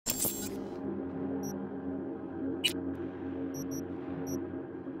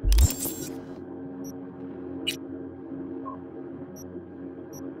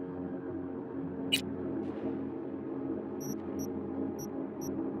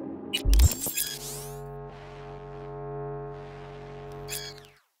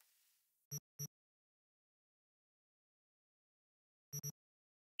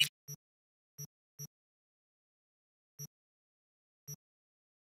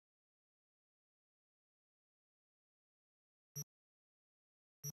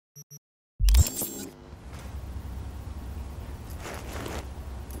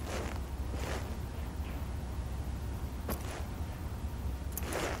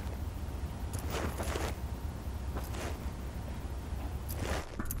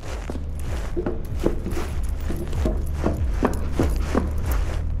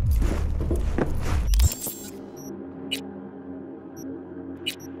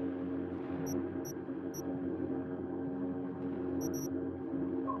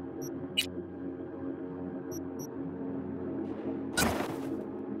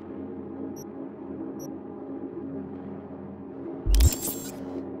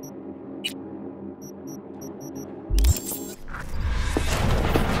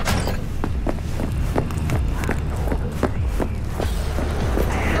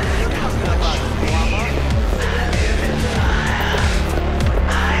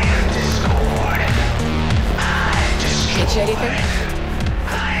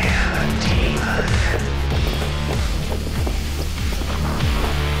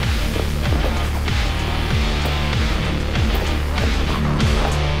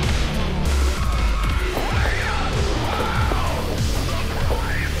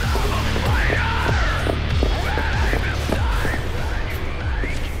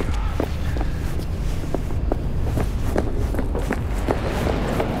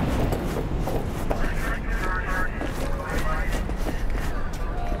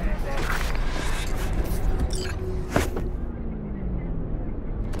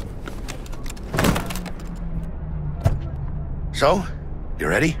So, you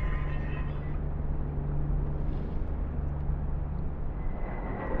ready?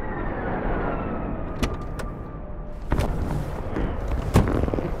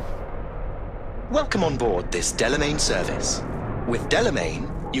 Welcome on board this Delamain service. With Delamain,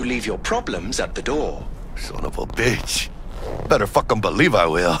 you leave your problems at the door. Son of a bitch. Better fucking believe I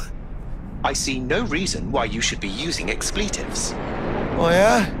will. I see no reason why you should be using expletives. Oh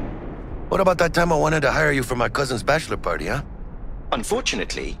yeah? What about that time I wanted to hire you for my cousin's bachelor party, huh?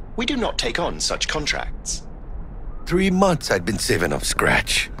 Unfortunately, we do not take on such contracts. 3 months I'd been saving up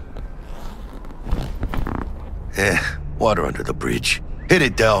scratch. Water under the bridge. Hit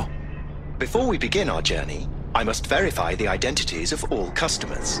it, Del. Before we begin our journey, I must verify the identities of all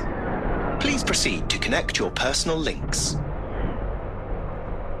customers. Please proceed to connect your personal links.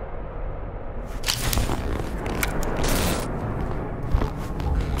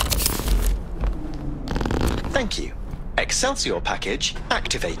 Thank you. Excelsior package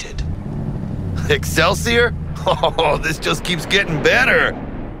activated. Excelsior? Oh, this just keeps getting better.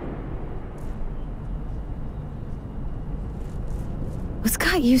 What's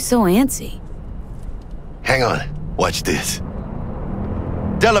got you so antsy? Hang on. Watch this.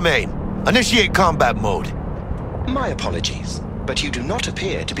 Delamain, initiate combat mode. My apologies, but you do not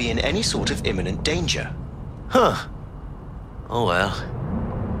appear to be in any sort of imminent danger. Huh. Oh well.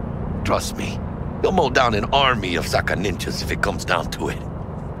 Trust me. You'll mow down an army of Saka ninjas if it comes down to it.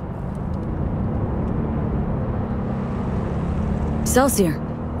 Excelsior,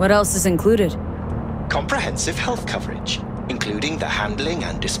 what else is included? Comprehensive health coverage, including the handling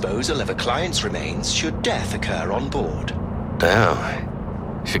and disposal of a client's remains should death occur on board.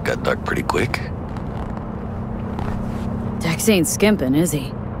 Damn. Shit got dark pretty quick. Dex ain't skimping, is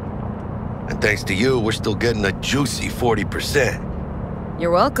he? And thanks to you, we're still getting a juicy 40%.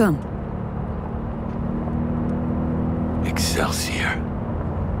 You're welcome. Excelsior.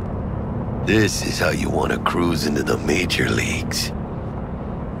 This is how you want to cruise into the major leagues.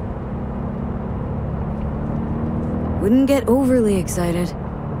 Wouldn't get overly excited.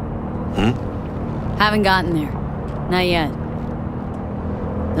 Hmm? Haven't gotten there. Not yet.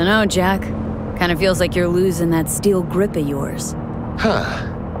 Dunno, Jack. Kinda feels like you're losing that steel grip of yours.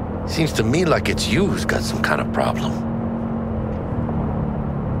 Huh. Seems to me like it's you who's got some kind of problem.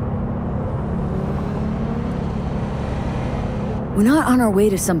 We're not on our way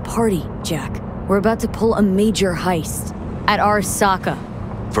to some party, Jack. We're about to pull a major heist. At Arasaka.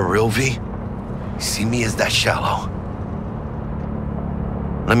 For real, V? See me as that shallow?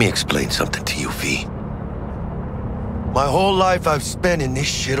 Let me explain something to you, V. My whole life I've spent in this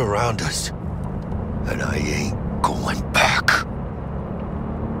shit around us. And I ain't going back.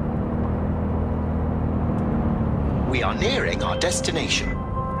 We are nearing our destination.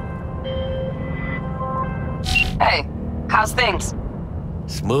 Hey, how's things?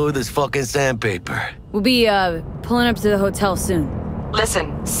 Smooth as fucking sandpaper. We'll be, pulling up to the hotel soon.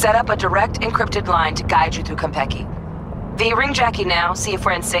 Listen, set up a direct encrypted line to guide you through Konpeki. V, ring Jackie now, see if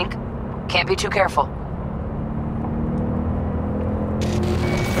we're in sync. Can't be too careful.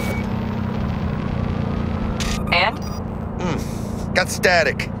 And? Got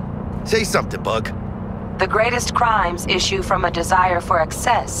static. Say something, Bug. The greatest crimes issue from a desire for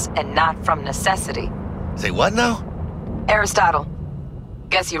excess and not from necessity. Say what now? Aristotle.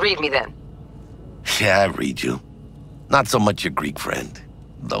 Guess you read me then. Yeah, I read you. Not so much your Greek friend,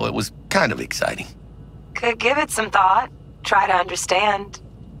 though it was kind of exciting. Could give it some thought. Try to understand.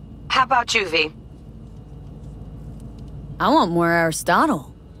 How about you, V? I want more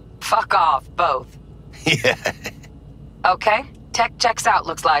Aristotle. Fuck off, both. Yeah. Okay, tech checks out,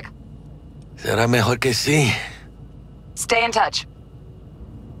 looks like. Será mejor que sí. Stay in touch.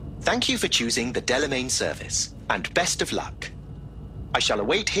 Thank you for choosing the Delamain service, and best of luck. I shall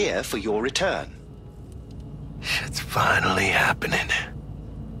await here for your return. Shit's finally happening.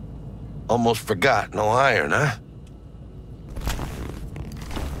 Almost forgot, no iron, huh?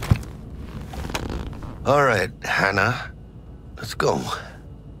 All right, Hannah. Let's go.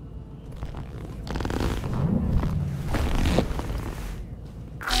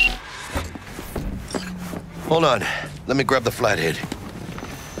 Hold on. Let me grab the Flathead.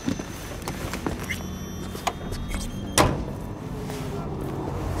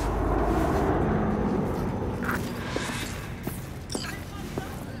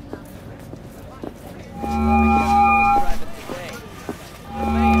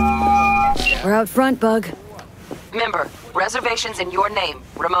 We're out front, Bug. Remember, reservations in your name,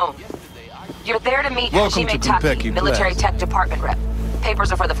 Ramon. You're there to meet Welcome Hajime to Taki, Konpeki military Plaza. tech department rep.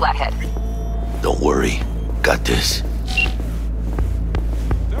 Papers are for the Flathead. Don't worry. Got this.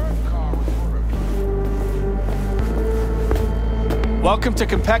 Welcome to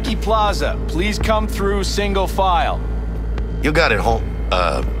Konpeki Plaza. Please come through single file. You got it, home.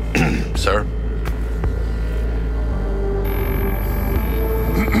 Sir?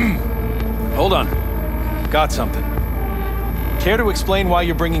 Hold on. Got something. Care to explain why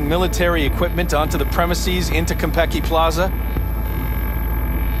you're bringing military equipment onto the premises into Konpeki Plaza?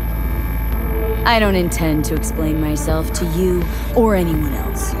 I don't intend to explain myself to you or anyone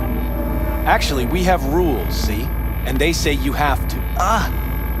else. Actually, we have rules, see? And they say you have to. Ah,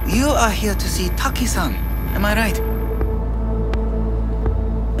 you are here to see Taki-san, am I right?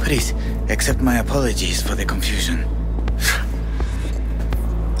 Please, accept my apologies for the confusion.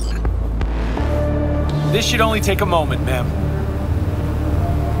 This should only take a moment, ma'am.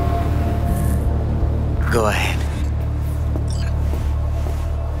 Go ahead.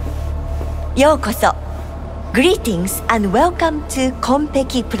 Yokoso. Greetings and welcome to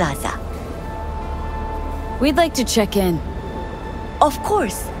Konpeki Plaza. We'd like to check in. Of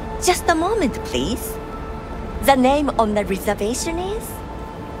course. Just a moment, please. The name on the reservation is?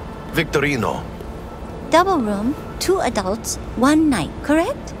 Victorino. Double room, 2 adults, 1 night,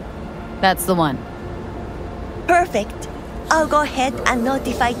 correct? That's the one. Perfect. I'll go ahead and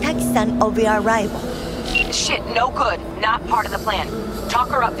notify Taki-san of your arrival. Shit, no good. Not part of the plan. Talk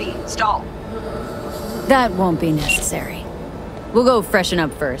her up, V. Stall. That won't be necessary. We'll go freshen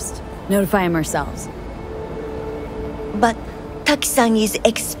up first. Notify him ourselves. But Taki-san is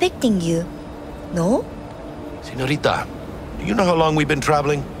expecting you, no? Senorita, do you know how long we've been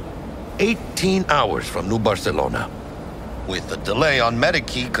traveling? 18 hours from New Barcelona. With a delay on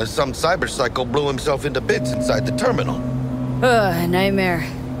Medikey because some cyberpsycho blew himself into bits inside the terminal. Ugh, nightmare.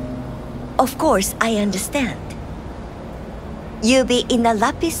 Of course, I understand. You'll be in the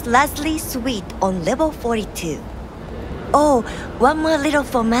Lapis Lazuli suite on level 42. Oh, one more little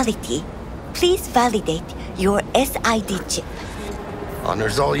formality. Please validate your SID chip.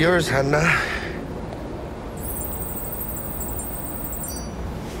 Honor's all yours, Hannah.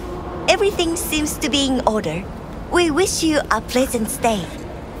 Everything seems to be in order. We wish you a pleasant stay.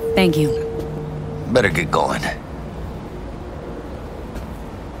 Thank you. Better get going.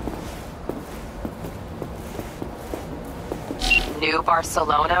 New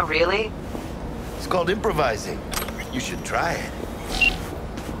Barcelona, really? It's called improvising. You should try it.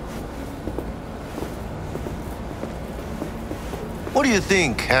 What do you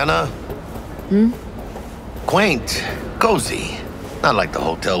think, Hannah? Quaint, cozy. Not like the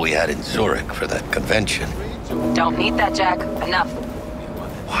hotel we had in Zurich for that convention. Don't need that, Jack. Enough.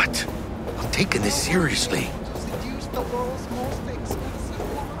 What? I'm taking this seriously.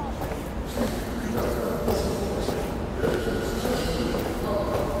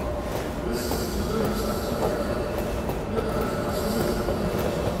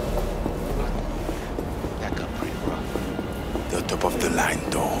 The top of the line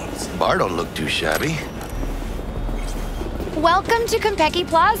dolls. Bar don't look too shabby. Welcome to Konpeki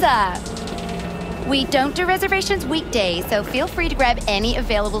Plaza. We don't do reservations weekdays, so feel free to grab any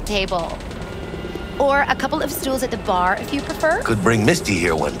available table. Or a couple of stools at the bar if you prefer. Could bring Misty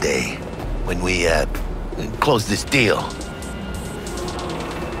here one day when we, close this deal.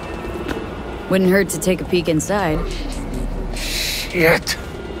 Wouldn't hurt to take a peek inside. Shit.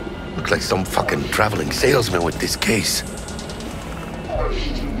 Looks like some fucking traveling salesman with this case.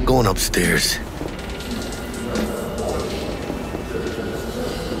 Going upstairs.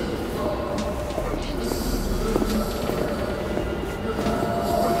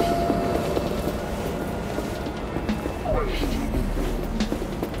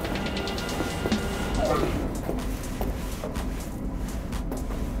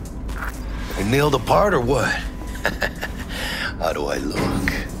 I nailed the part or what? How do I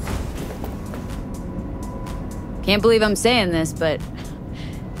look? Can't believe I'm saying this, but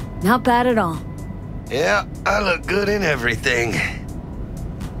not bad at all. Yeah, I look good in everything.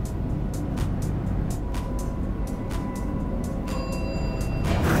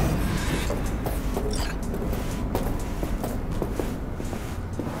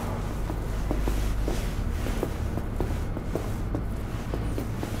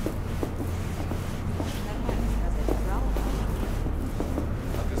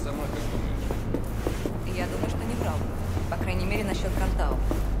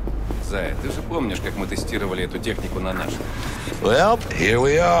 Зая, ты же помнишь, как мы тестировали эту технику на наших? Well, here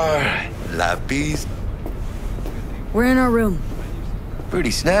we are. Lapis. We're in our room. Pretty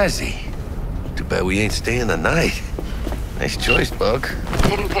snazzy. Too bad we ain't staying the night. Nice choice, Bug.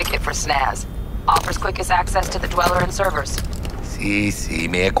 Didn't pick it for snaz. Offers quickest access to the dweller and servers. Sí,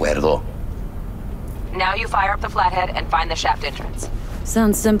 me acuerdo. Now you fire up the Flathead and find the shaft entrance.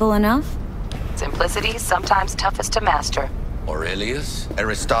 Sounds simple enough. Simplicity is sometimes toughest to master. Aurelius?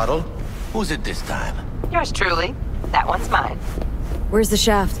 Aristotle? Who's it this time? Yours truly. That one's mine. Where's the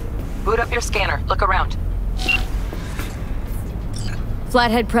shaft? Boot up your scanner. Look around.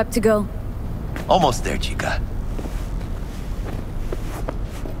 Flathead prepped to go. Almost there, chica.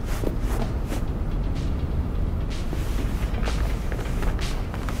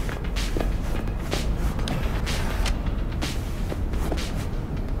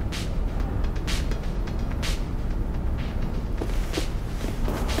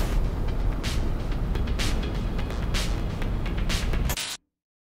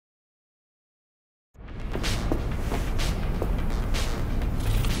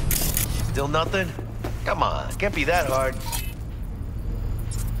 Still nothing? Come on, can't be that hard.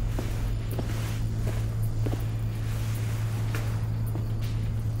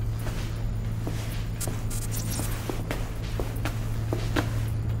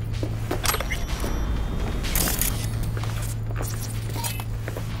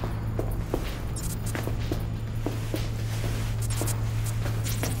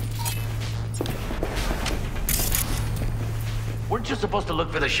 Weren't you supposed to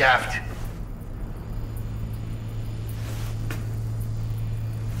look for the shaft?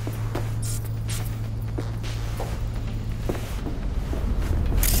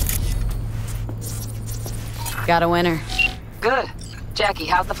 Got a winner. Good. Jackie,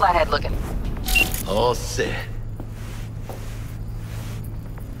 how's the Flathead looking? All set.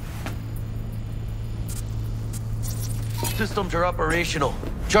 Systems are operational.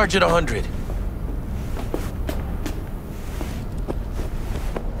 Charge at 100.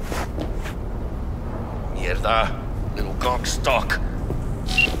 Mierda. Little gonk stock.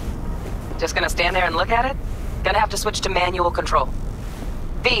 Just gonna stand there and look at it? Gonna have to switch to manual control.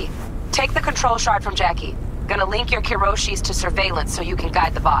 V, take the control shard from Jackie. Gonna link your Kiroshis to surveillance so you can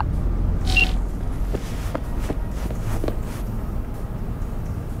guide the bot.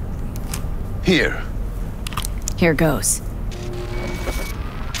 Here. Here goes.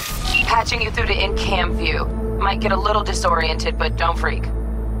 Patching you through to in-cam view. Might get a little disoriented, but don't freak.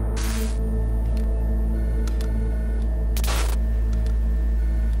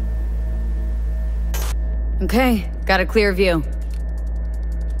 Okay, got a clear view.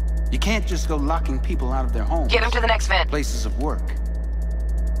 You can't just go locking people out of their homes. Get them to the next vent. Places of work.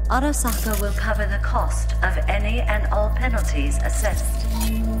 Arasaka will cover the cost of any and all penalties assessed.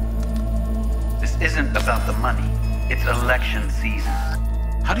 This isn't about the money. It's election season.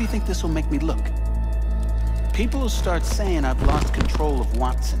 How do you think this will make me look? People will start saying I've lost control of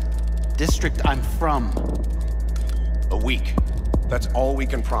Watson. District I'm from. A week. That's all we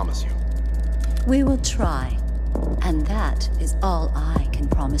can promise you. We will try. And that is all I can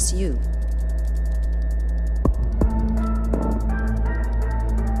promise you.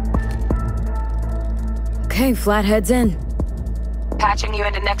 Okay, Flathead's in. Patching you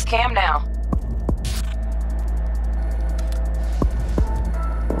into next cam now.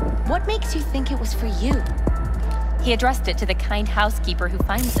 What makes you think it was for you? He addressed it to the kind housekeeper who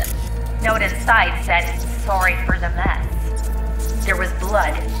finds him. Note inside said, sorry for the mess. There was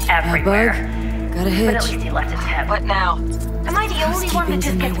blood everywhere. Got a hitch. But at least he left a tip. What now? Am I the only one that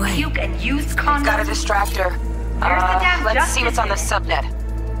just gets puke and used condoms? Got a distractor. Where's the damn let's justice see what's on the subnet.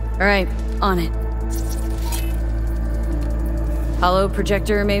 Alright, on it. Hollow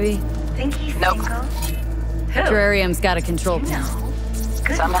projector, maybe? Think he's Nope. single? Who? Terrarium's got a control panel.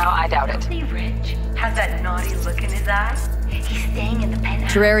 Somehow I doubt it. Healthy rich. Has that naughty look in his eye. He's staying in the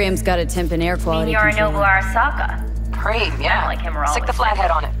penthouse. Terrarium's got a temp and air quality control. Yorinobu Arasaka. Preem, yeah. I like him Stick the Flathead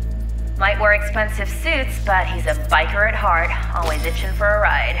on it. Might wear expensive suits, but he's a biker at heart, always itching for a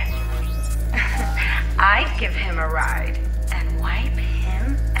ride. I'd give him a ride and wipe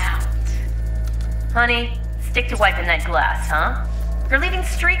him out. Honey, stick to wiping that glass, huh? You're leaving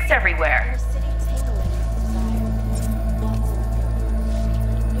streaks everywhere.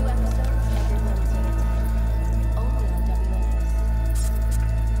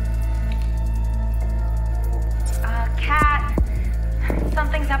 Cat.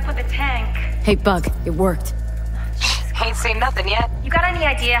 Something's up with the tank. Hey, Bug, it worked. Ain't seen nothing yet. You got any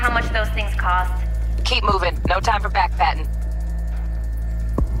idea how much those things cost? Keep moving. No time for backpatting.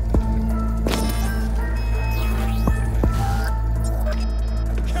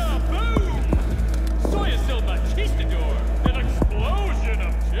 An explosion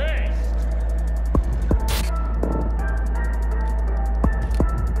of taste!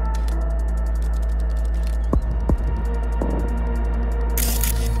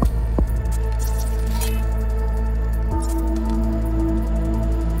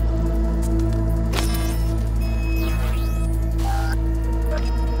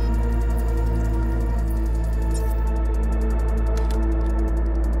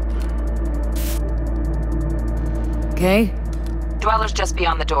 Okay. Dweller's just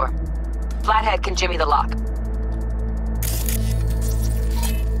beyond the door. Flathead can jimmy the lock.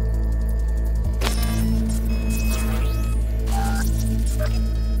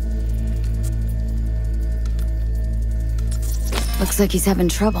 Looks like he's having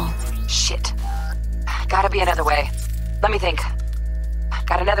trouble. Shit. Gotta be another way. Let me think.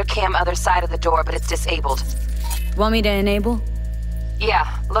 Got another cam other side of the door, but it's disabled. Want me to enable?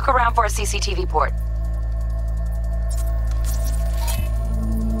 Yeah, look around for a CCTV port.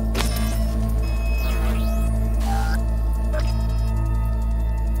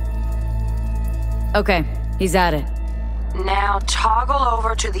 Okay, he's at it. Now toggle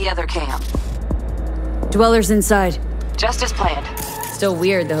over to the other cam. Dweller's inside. Just as planned. Still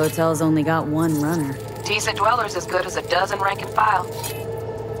weird the hotel's only got one runner. Decent Dweller's as good as a dozen rank and file.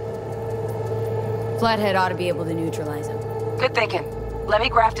 Flathead ought to be able to neutralize him. Good thinking. Let me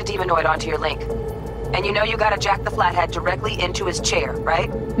graft a demonoid onto your link. And you know you gotta jack the Flathead directly into his chair, right?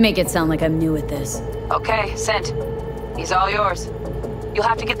 Make it sound like I'm new at this. Okay, sent. He's all yours. You'll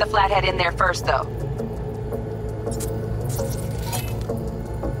have to get the Flathead in there first, though.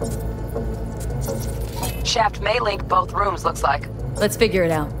 Shaft may link both rooms, looks like. Let's figure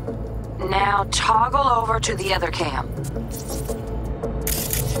it out. Now toggle over to the other cam.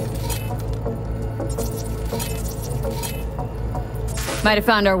 Might have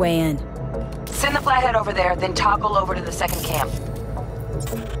found our way in. Send the Flathead over there, then toggle over to the second cam.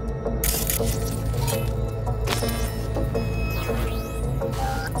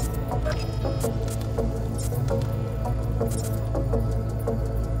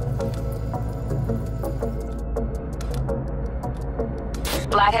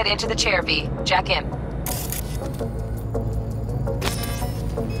 Flathead into the chair, V. Jack in.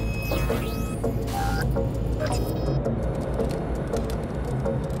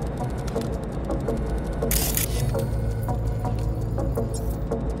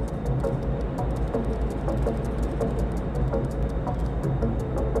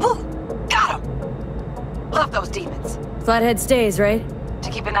 Got him! Love those demons. Flathead stays, right? To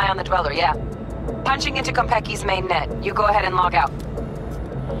keep an eye on the Dweller, yeah. Punching into Konpeki's main net. You go ahead and log out.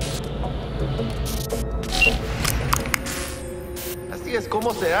 Así es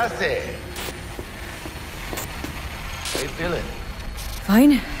como se hace. How you feeling?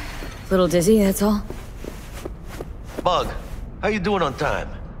 Fine. Little dizzy, that's all. Bug, how you doing on time?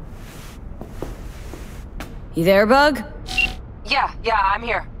 You there, Bug? Yeah, I'm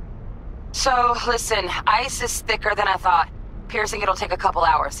here. So, listen, ice is thicker than I thought. Piercing it'll take a couple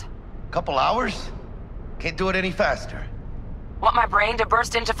hours. Couple hours? Can't do it any faster. Want my brain to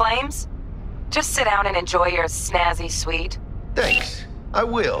burst into flames? Just sit down and enjoy your snazzy sweet. Thanks, I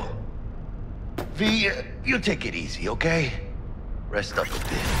will. V, you take it easy, okay? Rest up a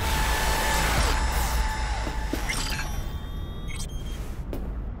bit.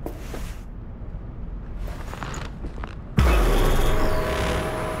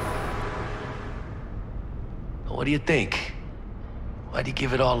 What do you think? Why'd you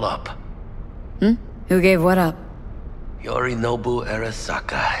give it all up? Who gave what up? Yorinobu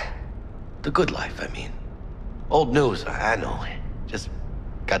Arasaka. The good life, I mean. Old news, I know. Just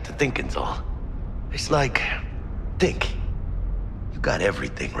got to thinking's all. It's like, think. You got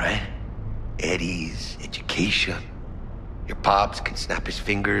everything, right? Eddies, education. Your pops can snap his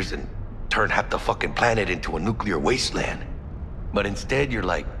fingers and turn half the fucking planet into a nuclear wasteland. But instead, you're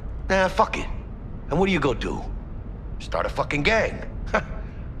like, nah, fuck it. And what do you go do? Start a fucking gang.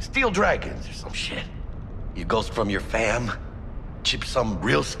 Steal dragons or some shit. You ghost from your fam, chip some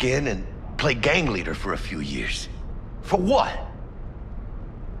real skin, and play gang leader for a few years. For what?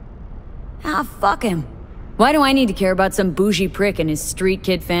 Ah, fuck him. Why do I need to care about some bougie prick and his street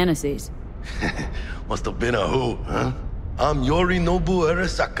kid fantasies? Must have been a who, huh? I'm Yorinobu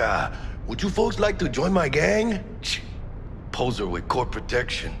Arasaka. Would you folks like to join my gang? Poser with court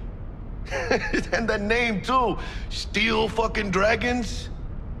protection. And that name, too. Steel fucking dragons?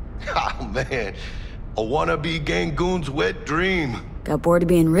 Oh, man. A wannabe Gangoon's wet dream. Got bored of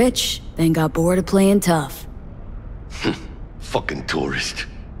being rich, then got bored of playing tough. Fucking tourist.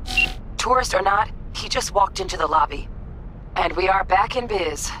 Tourist or not, he just walked into the lobby. And we are back in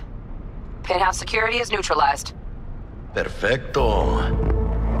biz. Penthouse security is neutralized. Perfecto.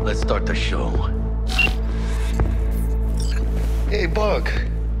 Let's start the show. Hey, Bug.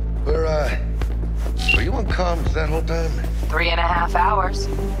 Were you on comms that whole time? 3.5 hours.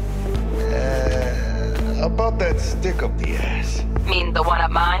 About that stick up the ass. Mean the one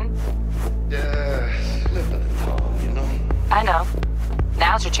up mine? Slip of the tongue, you know? I know.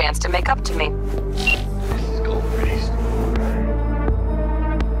 Now's your chance to make up to me. This is going pretty smooth,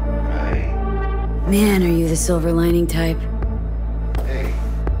 right? Man, are you the silver lining type? Hey,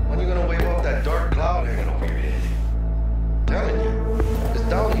 when you gonna wave off that dark cloud hanging over your head? I'm telling you, it's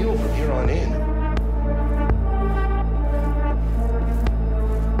downhill from here on in.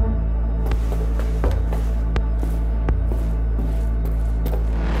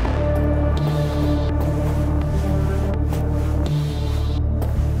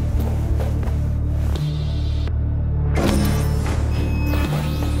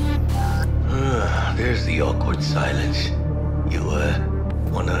 There's the awkward silence. You,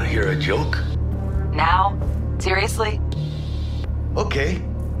 wanna hear a joke? Now? Seriously? Okay,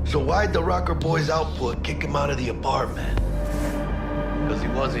 so why'd the Rocker Boy's output kick him out of the apartment? Because he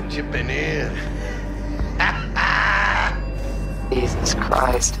wasn't chipping in. Jesus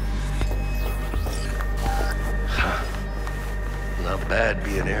Christ. Not bad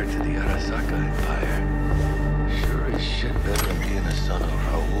being heir to the Arasaka Empire. Sure as shit better than being a son of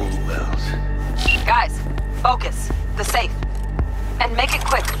Raoul Wells. Guys, focus. The safe. And make it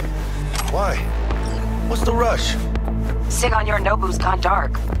quick. Why? What's the rush? Sigon Yorinobu's gone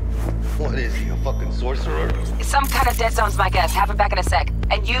dark. What is he, a fucking sorcerer? Some kind of dead zone's my guess. Have him back in a sec.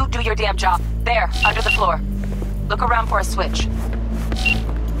 And you do your damn job. There, under the floor. Look around for a switch.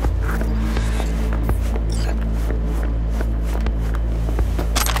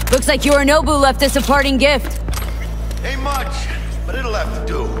 Looks like Yorinobu left us a parting gift. Ain't much, but it'll have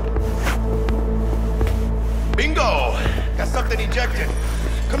to do. Bingo! Got something ejected.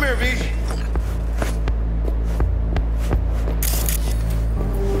 Come here, V.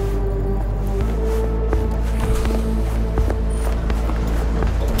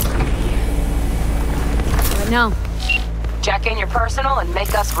 What now? Jack in your personal and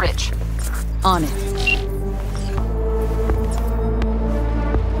make us rich. On it.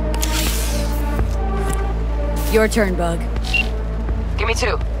 Your turn, Bug. Give me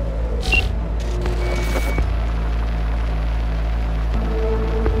 2.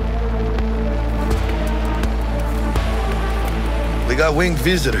 We got winged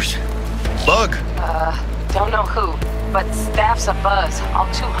visitors. Bug. Don't know who, but staff's a buzz. All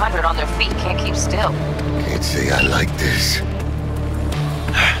 200 on their feet can't keep still. Can't say I like this.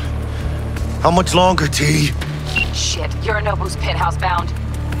 How much longer, T? Shit, Yorinobu's penthouse bound.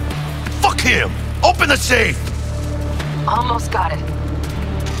 Fuck him! Open the safe! Almost got it.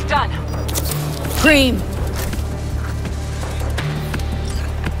 Done. Cream.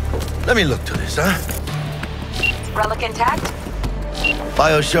 Let me look to this, huh? Relic intact?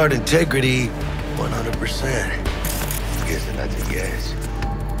 Bioshard integrity, 100%. Guessing that's a yes.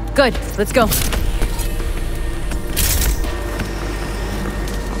 Good, let's go.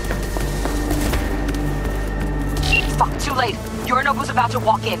 Fuck, too late. Yorinobu's about to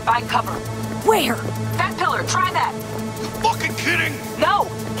walk in. Find cover. Where? That pillar, try that! You fucking kidding? No!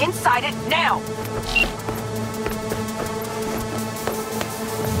 Inside it, now!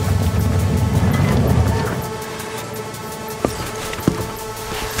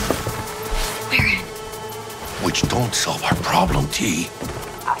 We're in. Which don't solve our problem, T.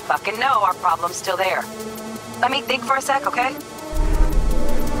 I fucking know our problem's still there. Let me think for a sec, okay?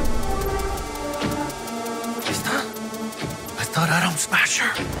 I thought Atom Smasher.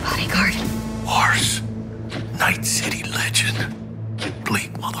 Bodyguard. Wars. Night City legend.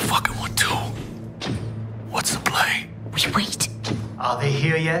 Bleak motherfucking one too. What's the play? We wait. Are they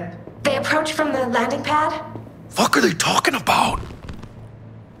here yet? They approach from the landing pad? Fuck are they talking about?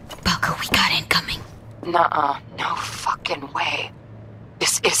 Balco, we got incoming. Nuh-uh. No fucking way.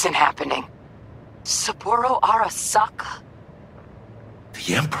 This isn't happening. Saburo Arasaka?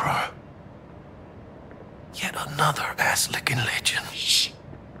 The Emperor. Yet another ass-licking legend. Shh.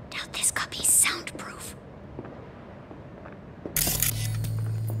 Doubt this copy's soundproof.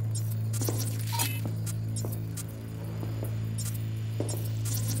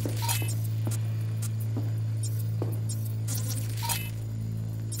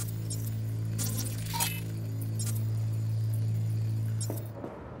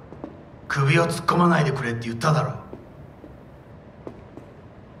首を突っ込まないでくれって言っただろ。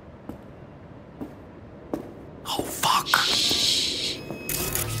Oh fuck.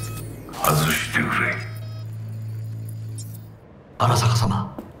 外してくれ。荒坂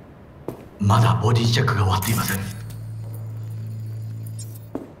様、まだボディチェックが終わっていません。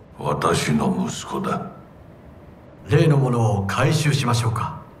私の息子だ。例のものを回収しましょう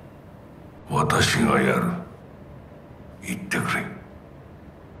か。私がやる。言ってくれ。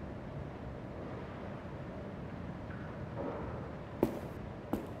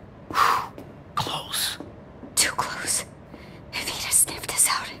Close. Too close. If he'd have sniffed us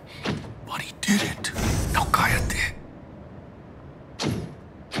out. But he didn't. No, cállate.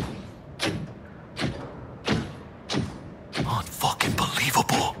 Unfucking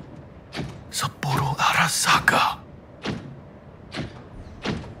believable. Saburo Arasaka.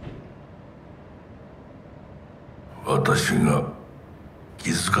 私が気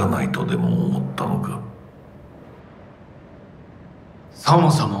づかないとでも思ったのか。そ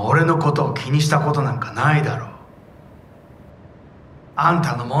もそも俺のことを気にしたことなんかないだろう。あん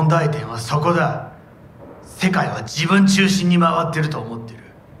たの問題点はそこだ。世界は自分中心に回ってると思ってる。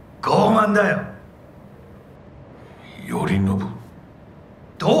傲慢だよ。頼信。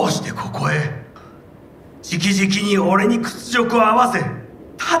どうしてここへ？直々に俺に屈辱を合わせ、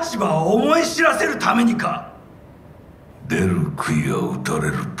立場を思い知らせるためにか。出る杭は打たれ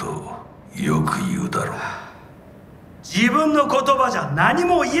るとよく言うだろう。自分の言葉じゃ何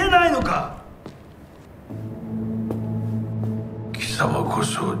も言えないのか。貴様こ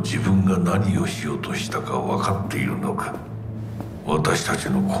そ自分が何をしようとしたか分かっているのか。私たち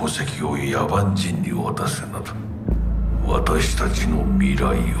の功績を野蛮人に渡せなど、私たちの未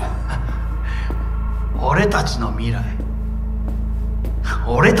来を。俺たちの未来。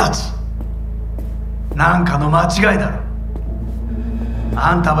俺たちなんかの間違いだろ。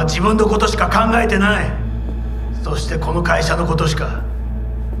あんたは自分のことしか考えてない。そしてこの会社のことしか。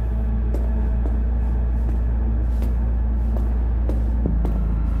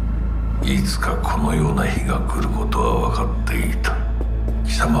いつかこのような日が来ることは分かっていた。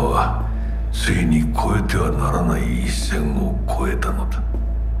貴様はついに越えてはならない一線を越えたのだ。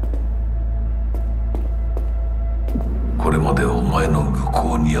これまでお前の愚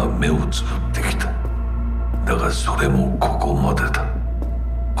行には目をつぶってきた。だがそれもここまでだ。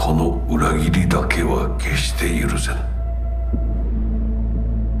この裏切りだけは決して許せぬ。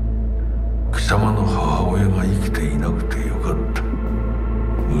貴様の母親が生きていなくてよかった。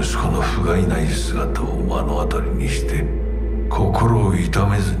息子の不甲斐ない姿を目の当たりにして心を痛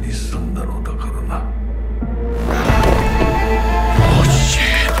めずに済んだのだからな。こ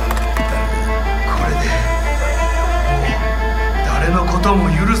れで誰のことも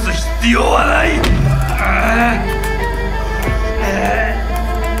許す必要はない。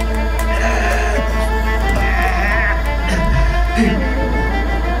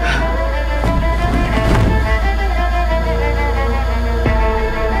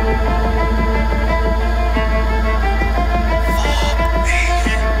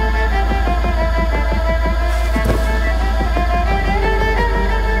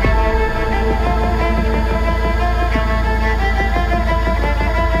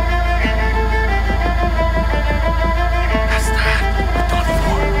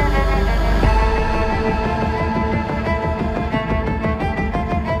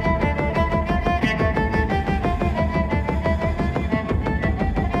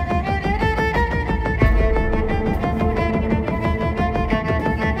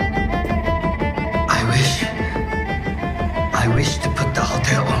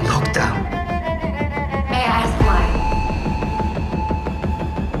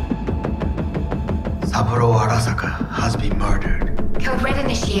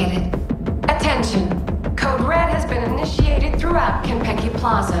initiated. Attention. Code Red has been initiated throughout Konpeki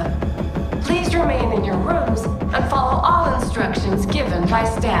Plaza. Please remain in your rooms and follow all instructions given by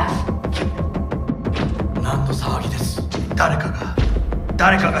staff. 何の騒ぎです。誰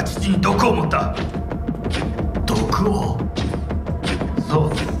かが父に毒を持った。毒を。そ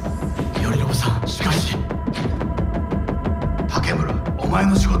う。頼信さん、しかし。竹村、お前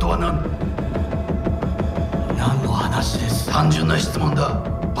の仕事は何の話です。単純な質問だ。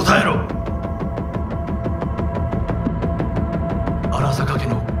答えろ。荒坂家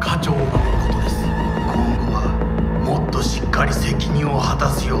の家長を守ることです。今後はもっとしっかり責任を果た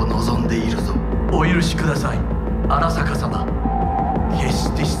すよう望んでいるぞ。お許しください、荒坂様。決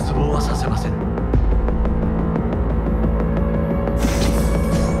して失望はさせません。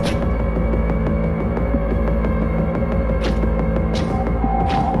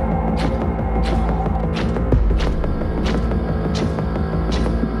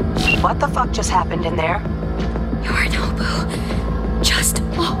What the fuck just happened in there? Yorinobu just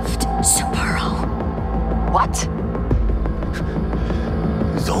offed Saburo. What?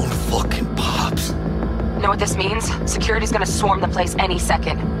 His own fucking pops. Know what this means? Security's gonna swarm the place any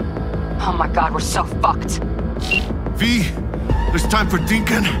second. Oh my god, we're so fucked. V, there's time for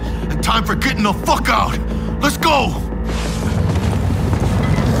thinking and time for getting the fuck out. Let's go!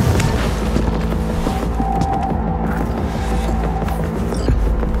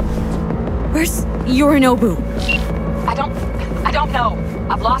 Where's Yorinobu? I don't know.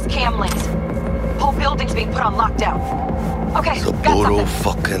 I've lost cam links. Whole building's being put on lockdown. Okay, got something.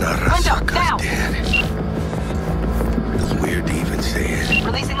 Fucking Arasaka dead. It's weird to even say it.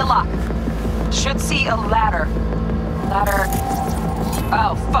 Releasing the lock. Should see a ladder.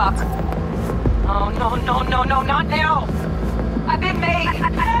 Oh, fuck. Oh, no, not now. I've been made.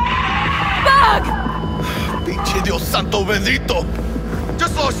 Bug! Pinche Dios santo bendito.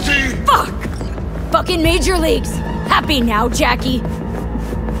 Just lost T. Fuck! Fucking major leagues. Happy now, Jackie.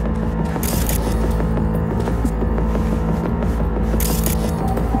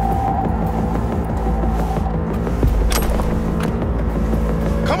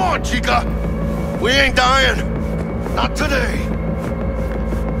 Come on, Chica. We ain't dying. Not today.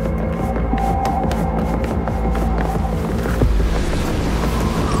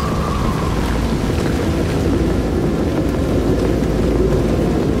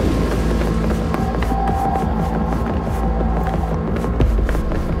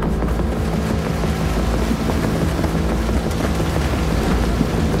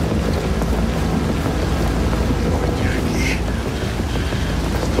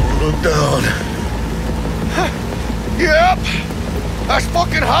 Down. Yep! That's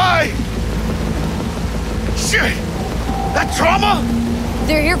fucking high! Shit! That trauma?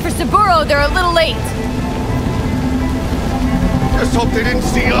 They're here for Saburo, they're a little late. Just hope they didn't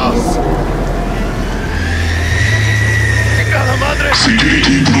see us. Chingada madre!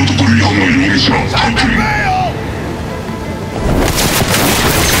 Security protocol ¡Sabe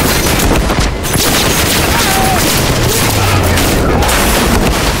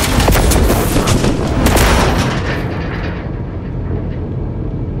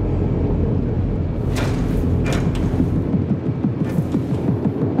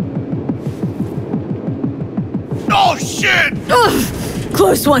Oh shit! Ugh,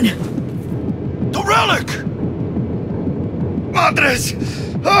 close one. The relic! Madres!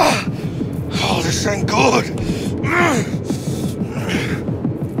 Oh, this ain't good.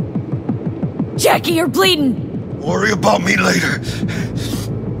 Jackie, you're bleeding. Worry about me later.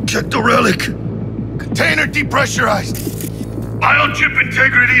 Check the relic. Container depressurized. Biochip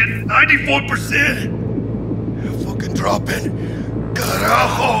integrity at 94%. Fucking dropping.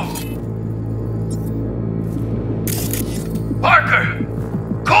 Carajo! Parker!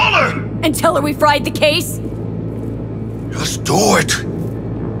 Call her! And tell her we fried the case? Just do it!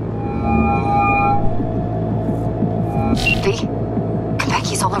 V?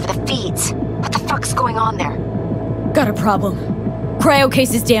 Konpeki's all over the feeds. What the fuck's going on there? Got a problem. Cryo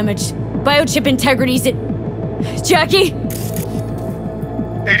case is damaged. Biochip integrity's at... Jackie?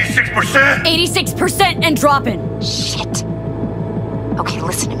 86%! 86% and dropping. Shit. Okay,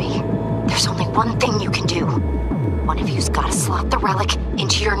 listen to me. There's only one thing you can do. One of you's gotta slot the relic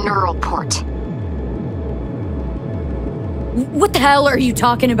into your neural port. What the hell are you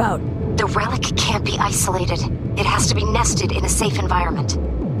talking about? The relic can't be isolated. It has to be nested in a safe environment.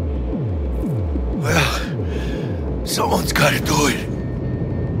 Well, someone's gotta do it.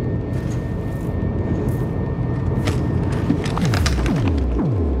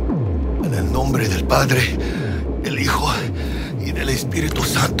 En el nombre del Padre, del Hijo y del Espíritu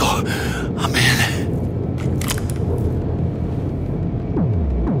Santo. Amén.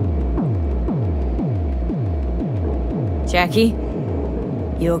 Jackie?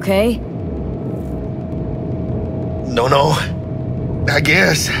 You okay? No. I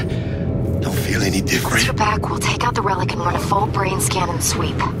guess. Don't feel any different. Once you're back, we'll take out the relic and run a full brain scan and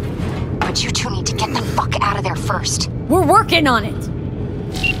sweep. But you two need to get the fuck out of there first. We're working on it!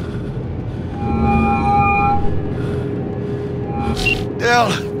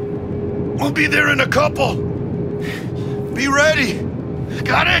 Del, we'll be there in a couple. Be ready.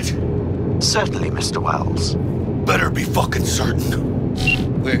 Got it? Certainly, Mr. Wells. Better be fucking certain.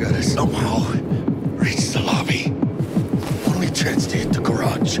 We gotta somehow reach the lobby. Only chance to hit the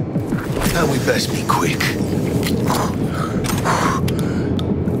garage. And we best be quick.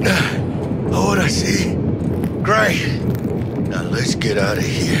 Oh, what I see? Great. Now let's get out of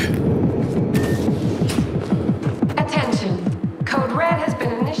here. Attention. Code Red has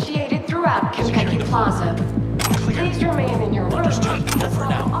been initiated throughout Kentucky Plaza. Please remain in your rooms and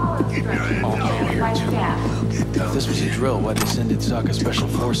follow all instructions given by staff. If this was a drill, why'd they send Arasaka Special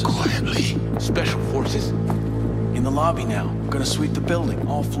Forces? Quietly. Special Forces? In the lobby now. Gonna sweep the building,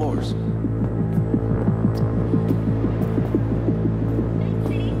 all floors.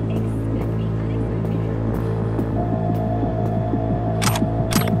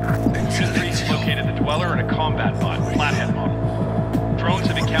 Located the Dweller and a combat bot, Flathead model. Drones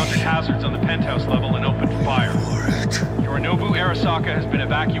have encountered hazards on the penthouse level and opened fire. Yorinobu Arasaka has been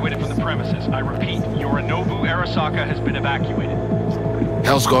evacuated from the premises. I repeat, Yorinobu Arasaka has been evacuated.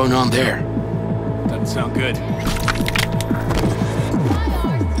 Hell's going on there? Doesn't sound good.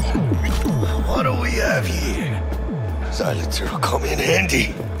 What do we have here? Silencer will come in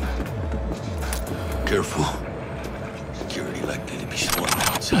handy. Careful. Security likely to be swarming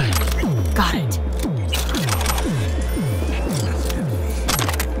outside. Got it.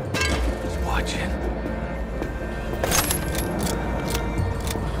 Watching.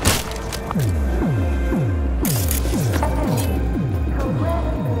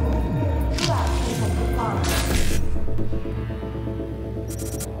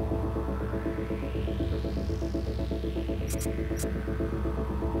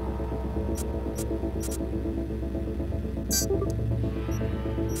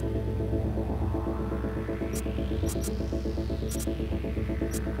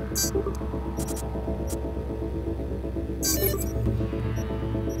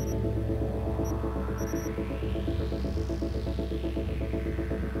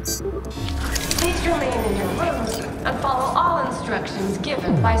 Please remain in your rooms and follow all instructions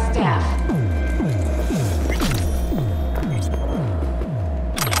given by staff.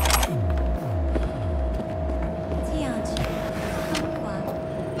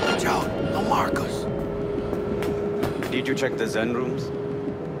 Watch out, no markers. Did you check the Zen rooms?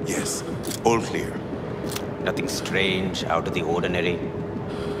 Yes, all clear. Nothing strange, out of the ordinary?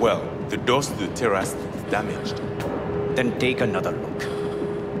 Well, the doors to the terrace is damaged. Then take another look.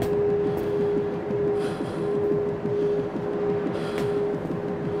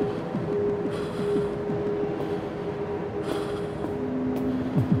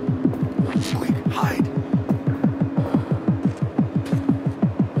 Quick, hide.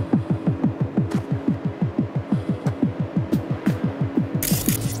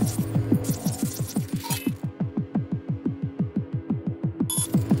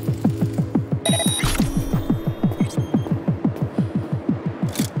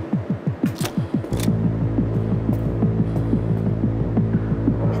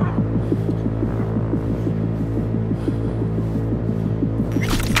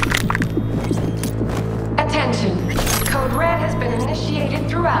 Attention. Code Red has been initiated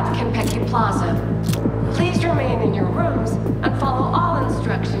throughout Kentucky Plaza. Please remain in your rooms and follow all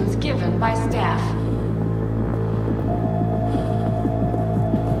instructions given by staff.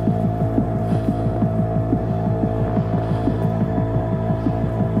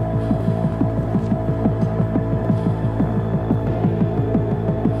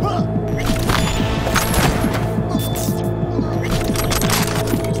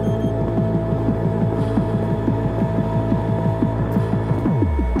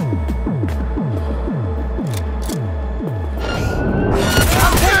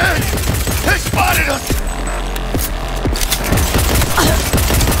 They spotted us!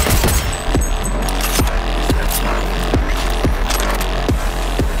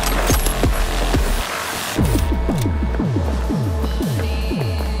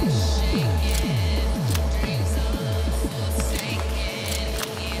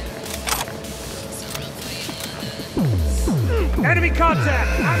 Enemy contact!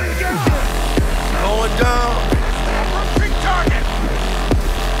 I'm engaging! Going down. Approaching target!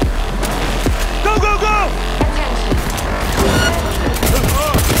 Go, go, go!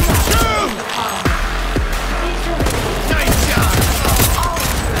 Shoot! Nice.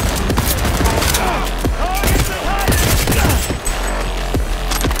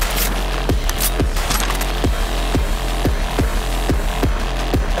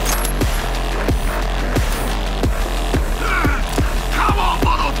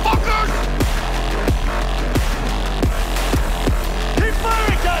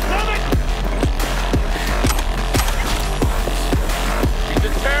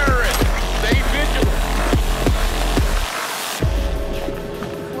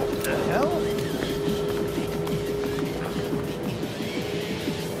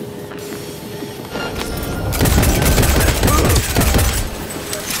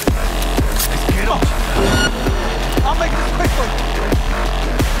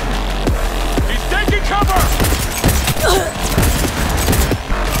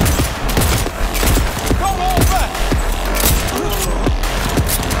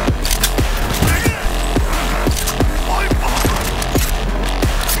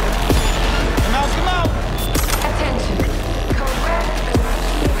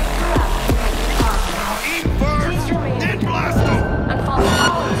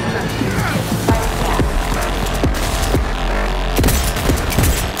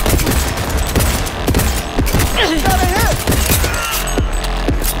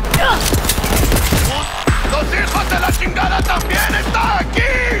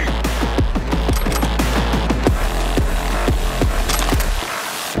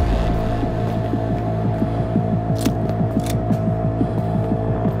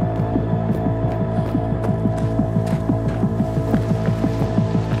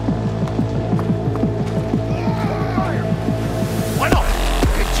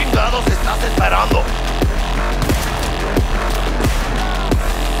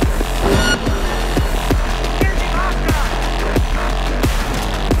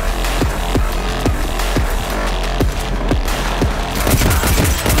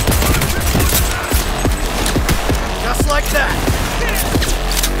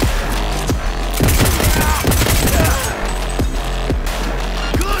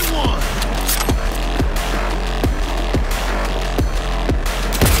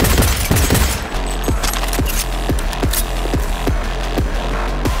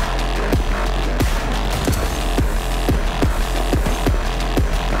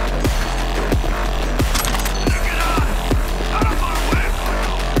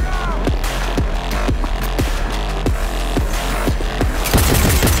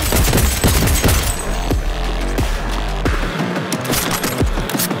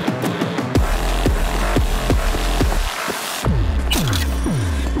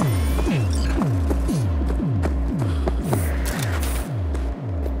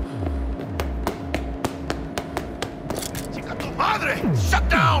 shut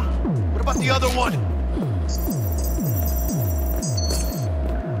down! What about the other one?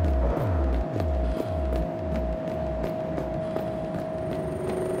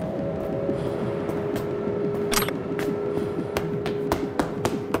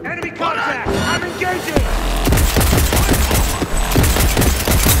 Enemy contact! I'm engaging!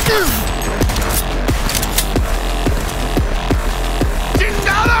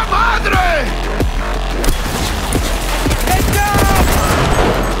 ¡Chingada madre! Get down!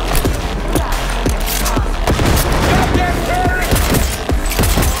 Goddamn turret!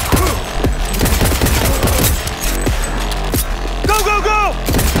 Go, go, go!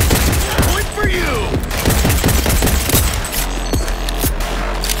 Point for you!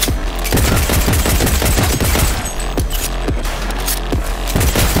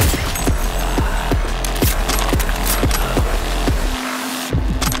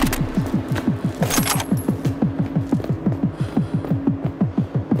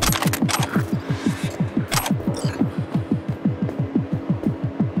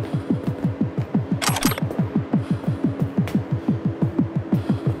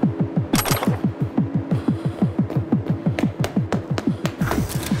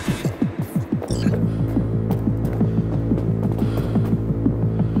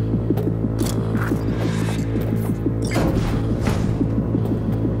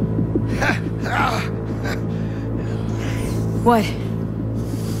 What?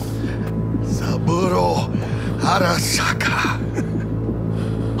 Saburo Arasaka.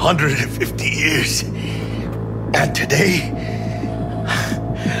 150 years. And today,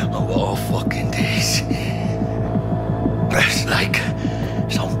 of all fucking days, that's like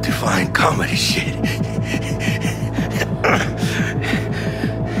some divine comedy shit.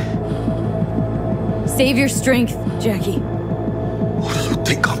 Save your strength, Jackie. What do you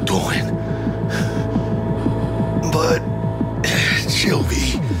think I'm doing? But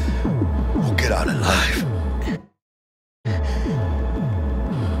Sylvie will get out alive.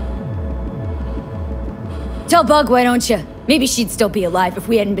 Tell Bug, why don't you? Maybe she'd still be alive if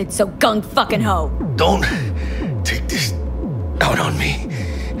we hadn't been so gung-fucking-ho. Don't take this out on me.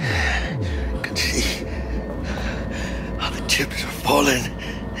 I can see how the chips are falling.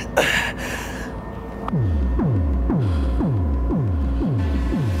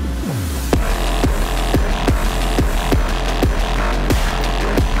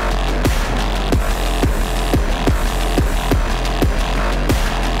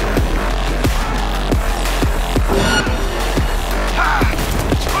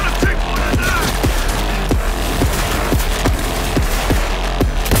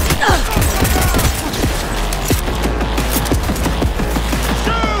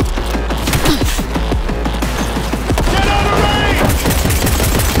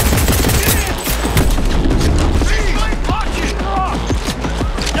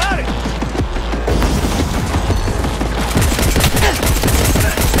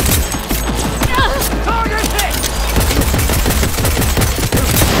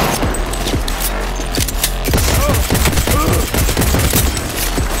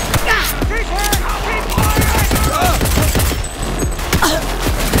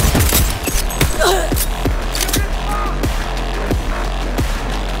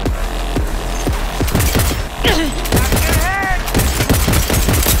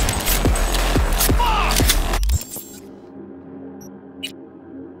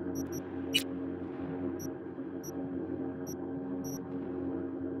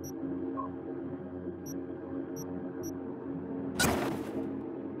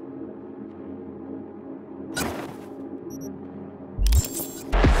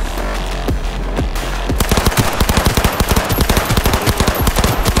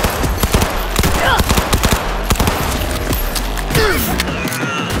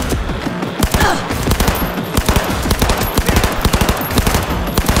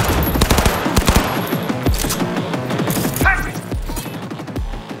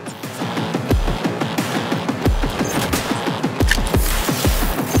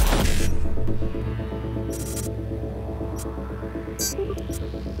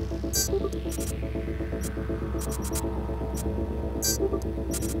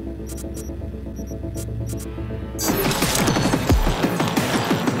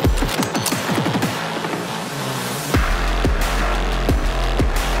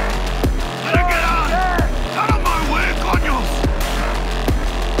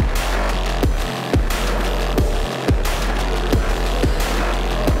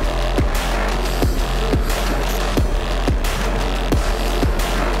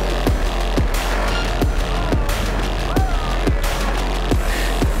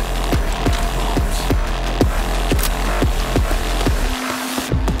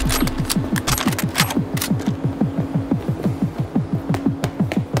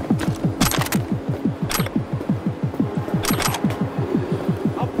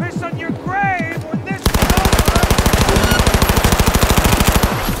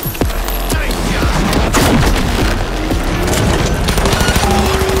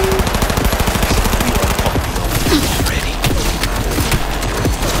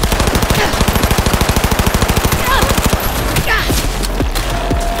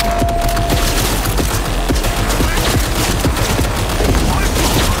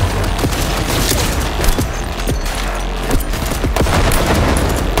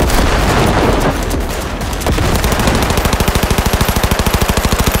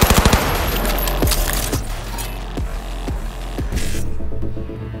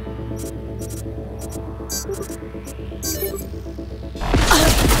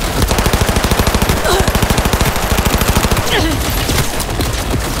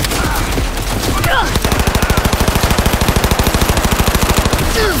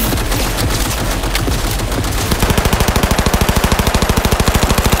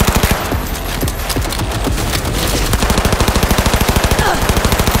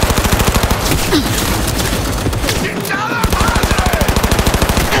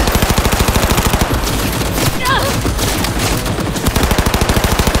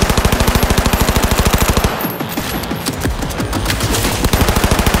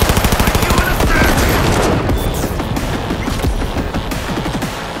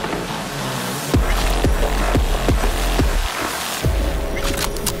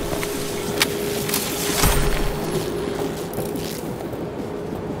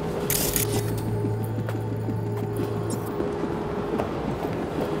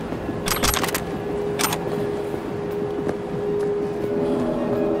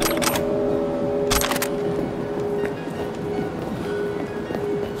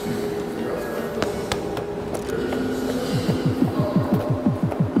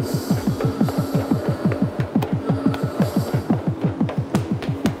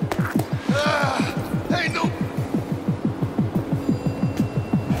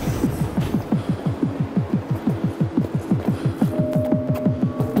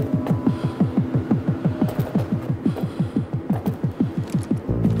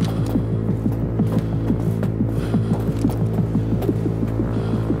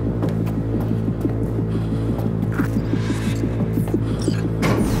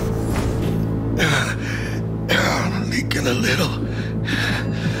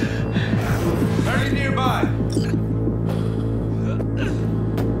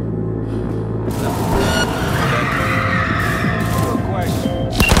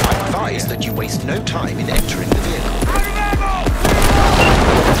 waste no time in entering the vehicle.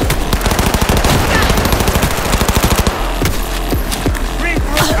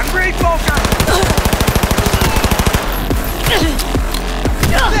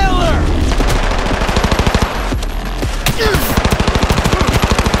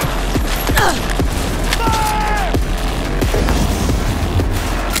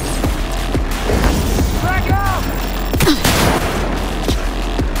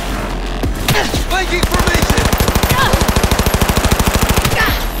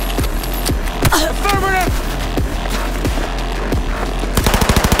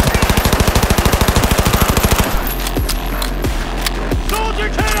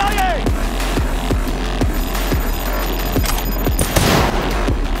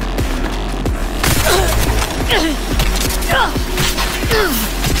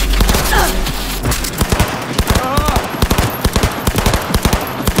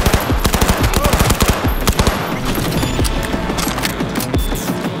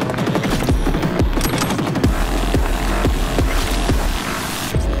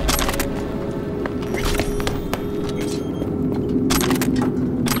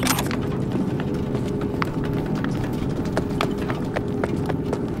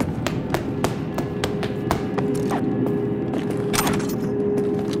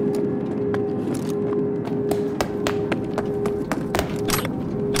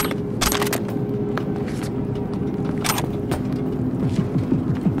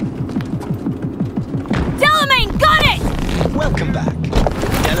 Welcome back.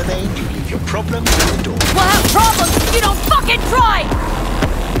 Delamain, you leave your problems at the door. We'll have problems if you don't fucking try!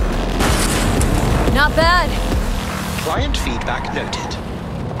 Not bad. Client feedback noted.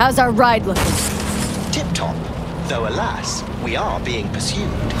 How's our ride looking? Tip-top. Though alas, we are being pursued.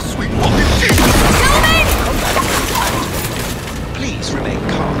 Sweet fucking Jesus! Combat mode activated. Please remain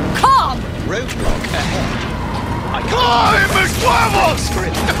calm. Calm! Roadblock ahead. I can't... ¡Ay, mis huevos! For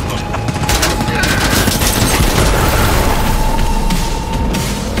it.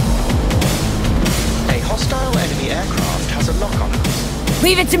 A hostile enemy aircraft has a lock on us.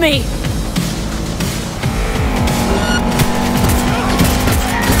 Leave it to me!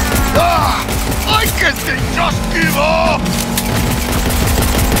 I guess they just give up!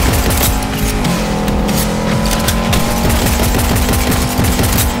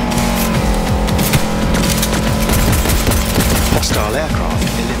 Hostile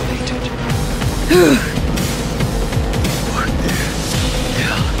aircraft eliminated.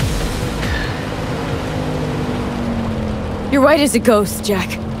 You're white as a ghost,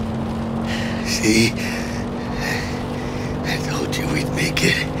 Jack. See? I told you we'd make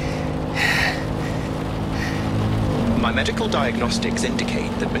it. My medical diagnostics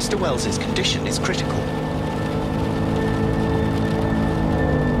indicate that Mr. Wells's condition is critical.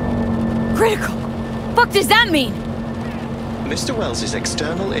 Critical? Fuck does that mean? Mr. Wells's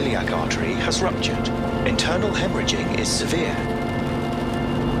external iliac artery has ruptured. Internal hemorrhaging is severe.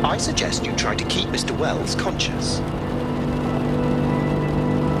 I suggest you try to keep Mr. Wells conscious.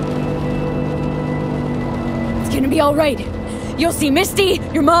 It's gonna be all right. You'll see Misty,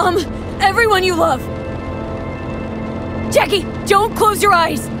 your mom, everyone you love. Jackie, don't close your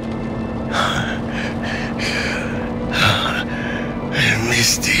eyes.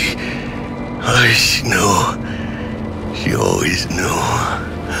 Misty, she knew. She always knew.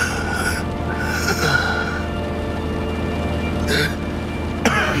 The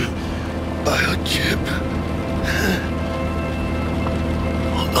biochip.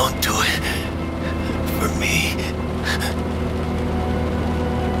 Hold on to it. For me.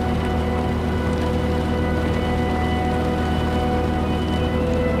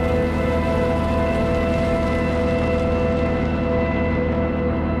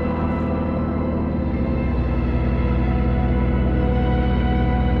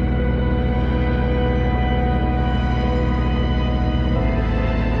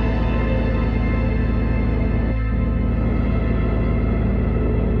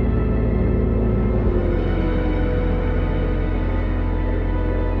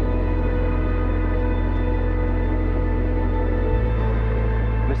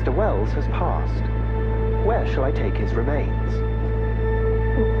 Mr. Wells has passed. Where shall I take his remains?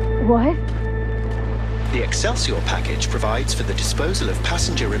 What? The Excelsior package provides for the disposal of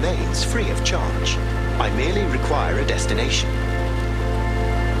passenger remains free of charge. I merely require a destination.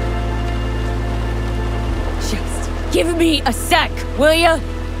 Just give me a sec, will ya?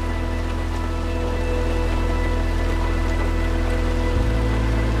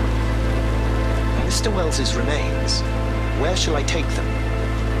 Mr. Wells's remains. Where shall I take them?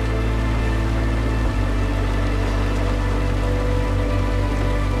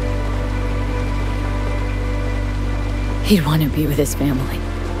 He'd want to be with his family.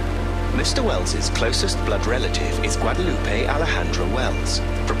 Mr. Wells's closest blood relative is Guadalupe Alejandra Wells,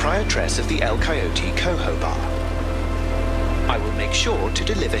 proprietress of the El Coyote Coho Bar. I will make sure to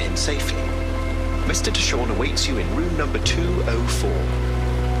deliver him safely. Mr. Deshawn awaits you in room number 204.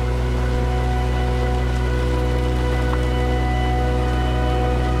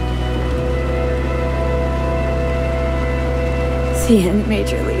 See you in the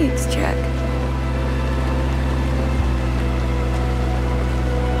major leagues, Jack.